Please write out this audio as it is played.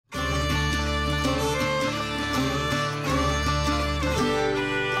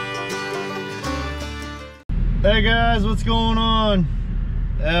Hey guys, what's going on?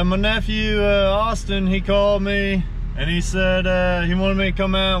 My nephew Austin, he called me and he said he wanted me to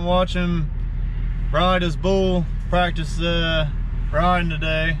come out and watch him ride his bull, practice riding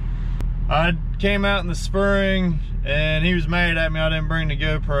today. I came out in the spring and he was mad at me I didn't bring the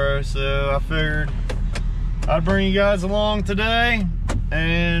GoPro, so I figured I'd bring you guys along today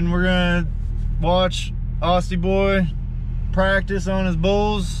and we're gonna watch Austin boy practice on his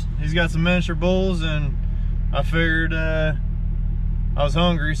bulls. He's got some miniature bulls and I figured I was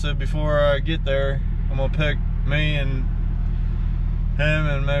hungry, so before I get there I'm gonna pick me and him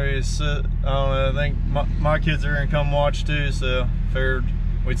and maybe I don't know, I think my kids are gonna come watch too, so figured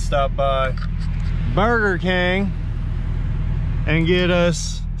we'd stop by Burger King and get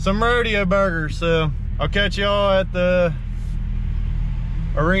us some rodeo burgers. So I'll catch y'all at the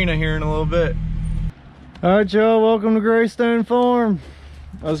arena here in a little bit. All right, y'all, welcome to Greystone Farm.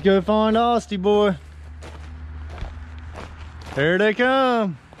 Let's go find Austin boy. Here they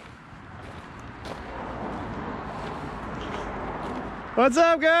come. What's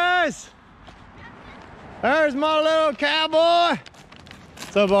up, guys? There's my little cowboy.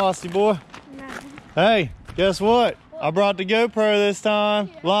 What's up, Austin boy? Nothing. Hey, guess what? I brought the GoPro this time.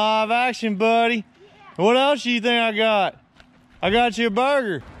 Live action, buddy. Yeah. What else do you think I got? I got you a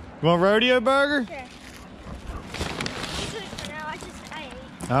burger. You want a rodeo burger? Sure. I ate.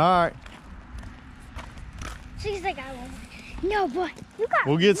 All right. She's like, I won't. No, boy. You got.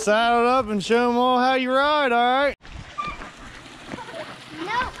 We'll get saddled up and show them all how you ride, all right?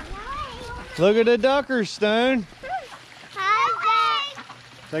 No. Look at the duckers, Stone. Hi, Dad.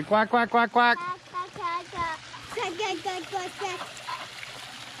 Say quack, quack, quack, quack.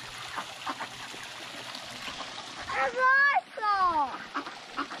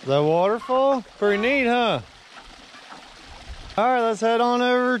 Is that waterfall? Pretty neat, huh? All right, let's head on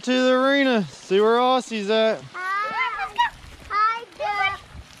over to the arena, see where Aussie's at.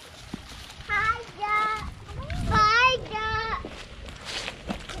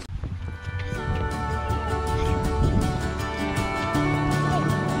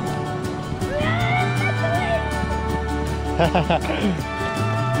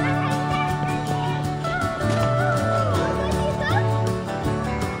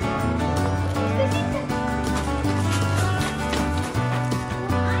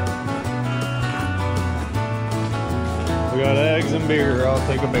 We got eggs and beer. I'll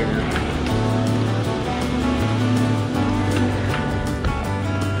take a beer.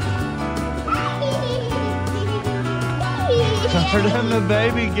 Are them the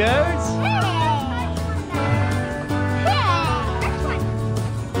baby goats?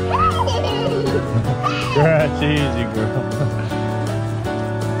 That's easy, girl.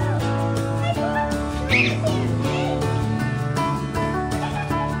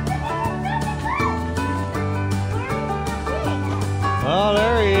 Oh,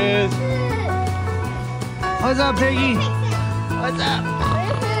 there he is. What's up, Piggy? What's up?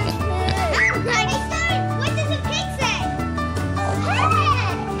 What does a pig say?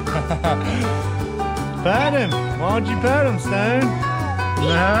 Pat him. Why don't you pet him, Stone?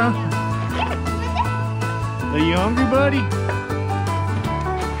 No? Are you hungry, buddy? You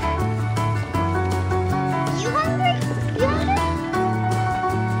hungry? You hungry?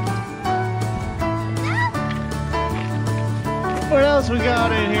 No? What else we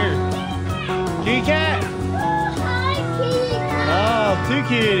got in here? Kitty cat? Hi, kitty cat. Oh, two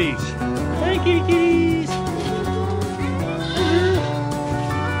kitties. Hey, kitty kitties.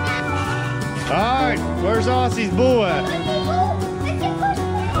 All right, where's Aussie's bull at?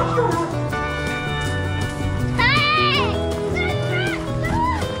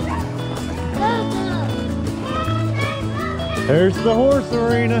 There's the horse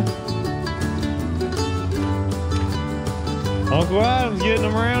arena. Uncle Adam's getting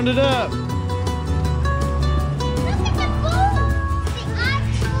them rounded up.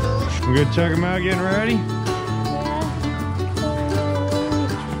 We gonna check them out getting ready?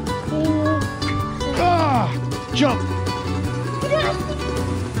 Ah! Jump!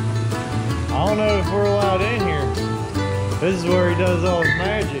 I don't know if we're allowed in here. This is where he does all his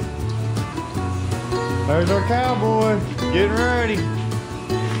magic. There's our cowboy, getting ready.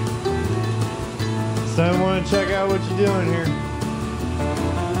 Someone want to check out what you're doing here.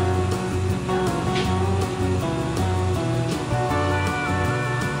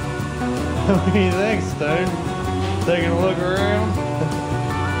 What do you think, Stone? Taking a look around?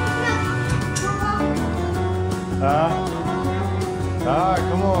 Alright,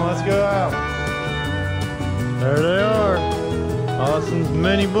 come on, let's go out. There they are. Austin's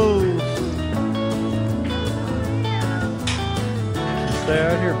mini bulls. Stay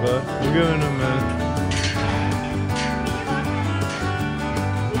out here, bud. We'll go in a minute.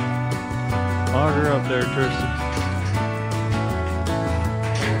 Lock her up there, Tristan.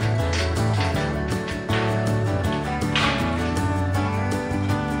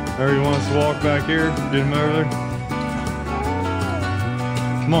 Or he wants to walk back here, get him over there.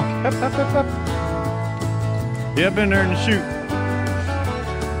 Come on, up, up, up, up. Get up in there and shoot.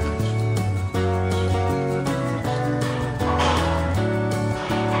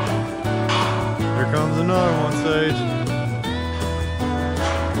 Here comes another one, Sage.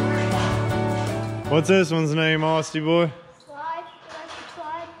 What's this one's name, Austin boy? Slide,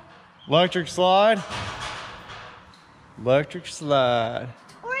 Electric electric slide. slide? Electric slide.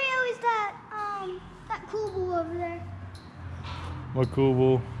 Oreo is that cool bull over there. What cool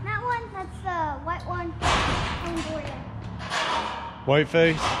bull? That one, that's the white one. Oreo. White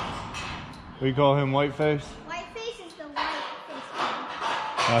face? We call him white face? White face is the white face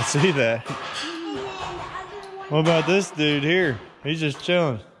one. I see that. And then the other one. What about this dude here? He's just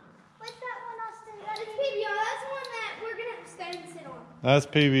chilling. What's that one, Austin? That's PBR. That's the one that we're gonna have to stand and sit on. That's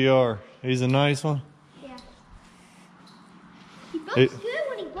PBR. He's a nice one. Yeah. He bucks good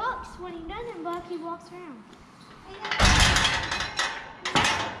when he bucks. When he doesn't buck, he walks around.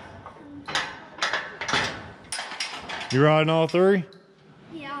 You riding all three?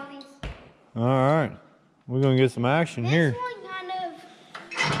 Yeah, all these. All right. We're going to get some action here. This one kind of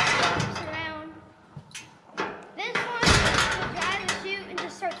walks around. This one will drive and shoot and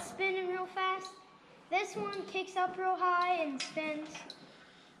just starts spinning real fast. This one kicks up real high and spins.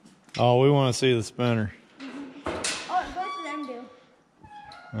 Oh, we want to see the spinner. Oh, both of them do.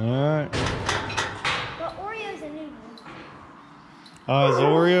 All right. But Oreo's a new one. Oh, it's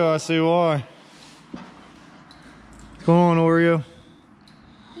Oreo. I see why. Come on, Oreo.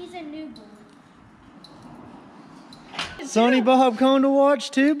 He's a new boy. Sonny Bob coming to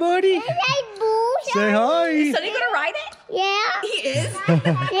watch too, buddy? Hey, boo. Say hi. Sonny gonna ride it? Yeah. He is?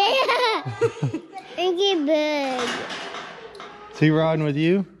 Yeah. And get big. Is he riding with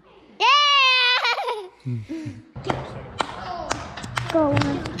you? Yeah. Go.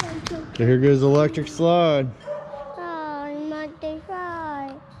 So here goes the electric slide. Oh, you might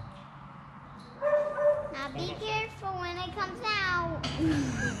try. Now be careful when it comes out.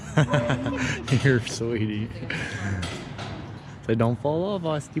 You're sweetie. Say don't fall off,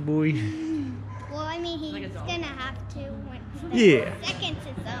 Austin boy. Well, I mean, he's gonna have to when Yeah. seconds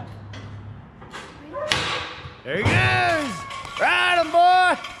is up. There he goes. Ride him,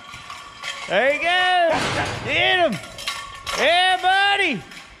 boy. There he goes. Hit him. Yeah, buddy.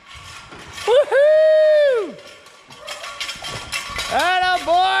 Woohoo! Atta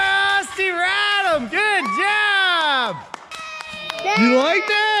boy, Austin, ride him. Good job. You like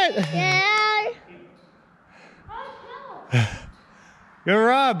that? Yeah. Good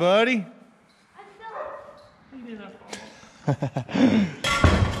ride, buddy.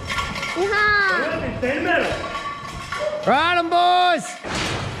 Yeah. Stay in the middle. Ride 'em, boys.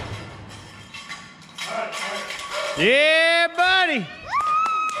 Yeah, buddy.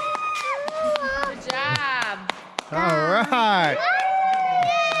 Good job. All right.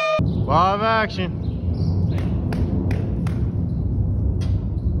 Live action.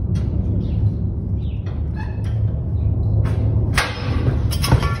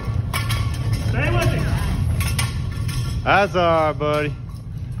 Stay with him. That's all right, buddy.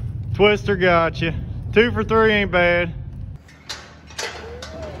 Twister got you. 2 for 3 ain't bad.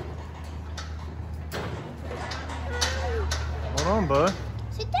 Hold on, bud.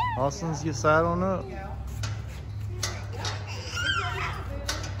 Sit down. Austin's get saddled up.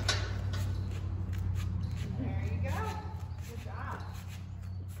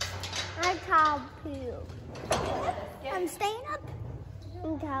 I'm cow poo. I'm staying up.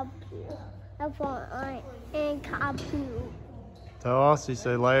 I'm cow poo. That's what I am. Cow poo. Tell Austin,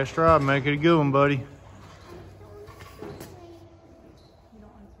 say last ride, make it a good one, buddy.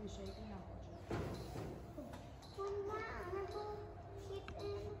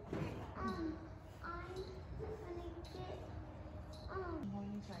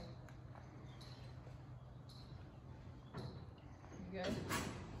 Good.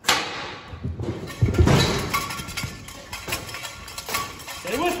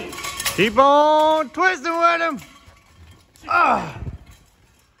 Stay with him. Keep on twisting with him. Ah.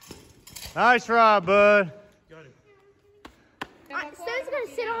 Nice ride, bud. Son's gonna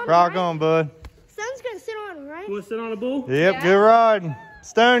sit on. Rock on, bud. Son's gonna sit on, right? Want to sit on a bull? Yep, Yeah. good riding.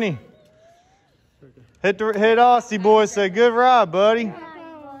 Stoney. Hit Austin, boys. Say good ride, buddy.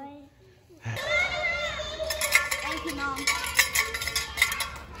 Thank you, Mom.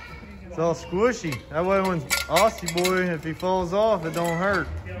 It's all squishy. That way when Austin boy, if he falls off, it don't hurt.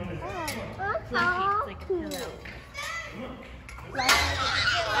 Like a pillow.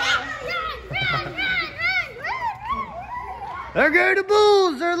 There go the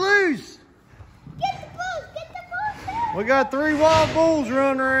bulls. They're loose. Get the bulls. Get the bulls. We got 3 wild bulls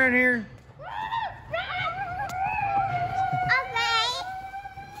running around here.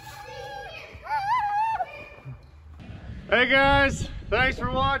 Hey guys, thanks for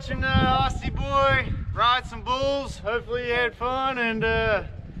watching Aussie Boy ride some bulls. Hopefully you had fun. And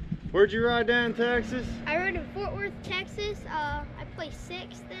where'd you ride down in Texas? I rode in Fort Worth, Texas. I placed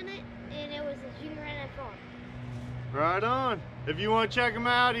 6th in it, and it was a junior NFL. Right on. If you want to check him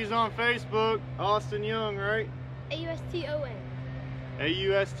out, he's on Facebook, Auston Young, right? Auston.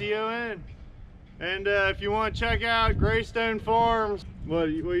 Auston. And if you want to check out Greystone Farms, what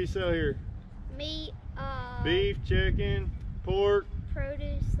do you sell here? Meat, Beef, chicken, pork,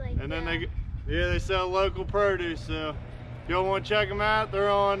 produce, like and then they sell local produce. So if y'all want to check them out,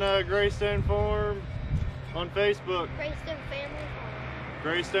 they're on Greystone Farm on Facebook. Greystone Family Farm.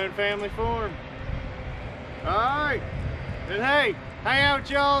 Greystone Family Farm. All right, and hey, hang out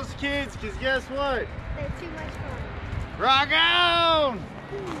with y'all's kids, cause guess what? They're too much fun. Rock on!